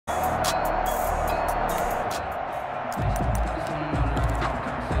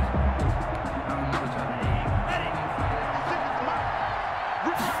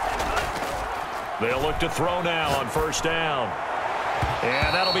They'll look to throw now on first down.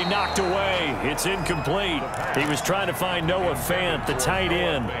 And that'll be knocked away. It's incomplete. He was trying to find Noah Fant, the tight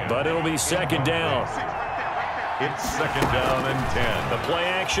end, but it'll be second down. It's second down and 10. The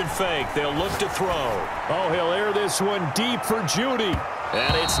play-action fake. They'll look to throw. Oh, he'll air this one deep for Judy.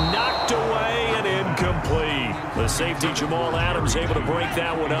 And it's knocked away and incomplete. The safety, Jamal Adams, able to break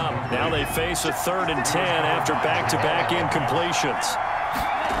that one up. Now they face a 3rd and 10 after back-to-back incompletions.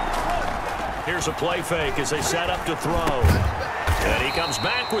 Here's a play fake as they set up to throw. And he comes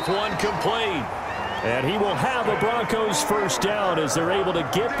back with one complete. And he will have the Broncos first down as they're able to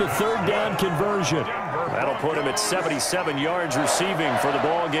get the 3rd down conversion. That'll put him at 77 yards receiving for the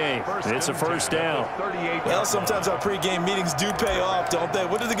ball game. It's a first down. Well, sometimes our pregame meetings do pay off, don't they?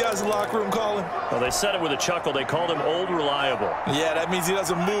 What did the guys in the locker room call him? Well, they said it with a chuckle. They called him Old Reliable. Yeah, that means he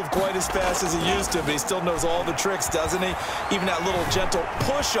doesn't move quite as fast as he used to, but he still knows all the tricks, doesn't he? Even that little gentle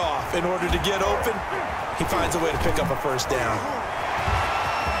push-off in order to get open, he finds a way to pick up a first down.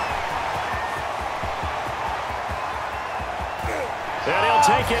 And he'll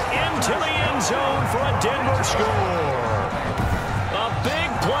take it into the end zone for a Denver score. A big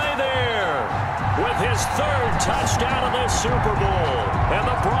play there with his 3rd touchdown of this Super Bowl. And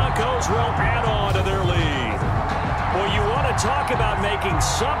the Broncos will add on to their lead. Well, you want to talk about making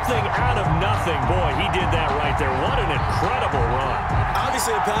something out of nothing. Boy, he did that right there. What an incredible run.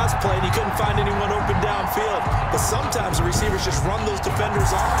 Obviously a pass play, and he couldn't find anyone open downfield. But sometimes the receivers just run those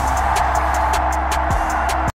defenders off.